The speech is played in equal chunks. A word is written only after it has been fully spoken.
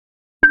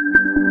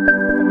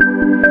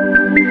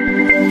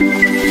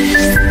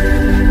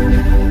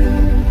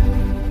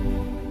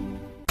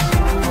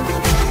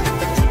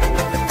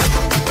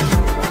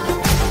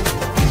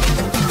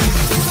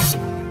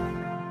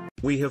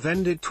have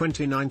ended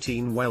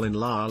 2019 well in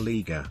La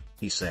Liga,"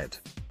 he said.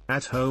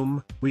 "At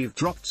home, we've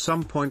dropped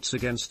some points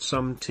against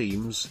some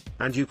teams,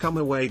 and you come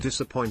away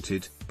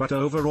disappointed, but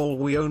overall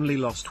we only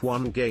lost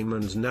one game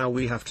and now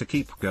we have to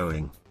keep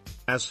going."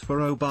 As for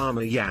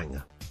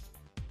Aubameyang,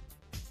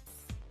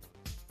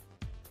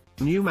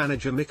 new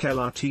manager Mikel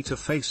Arteta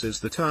faces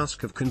the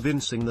task of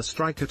convincing the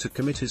striker to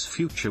commit his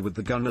future with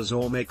the Gunners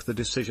or make the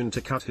decision to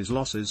cut his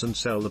losses and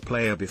sell the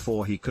player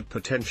before he could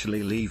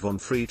potentially leave on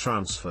free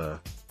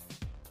transfer.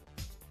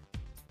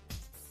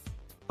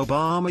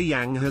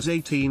 Aubameyang has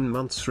 18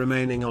 months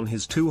remaining on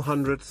his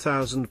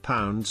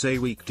 £200,000 a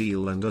week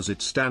deal, and as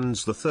it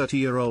stands the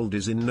 30-year-old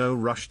is in no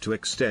rush to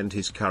extend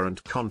his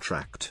current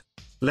contract.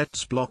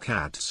 Let's block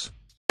ads.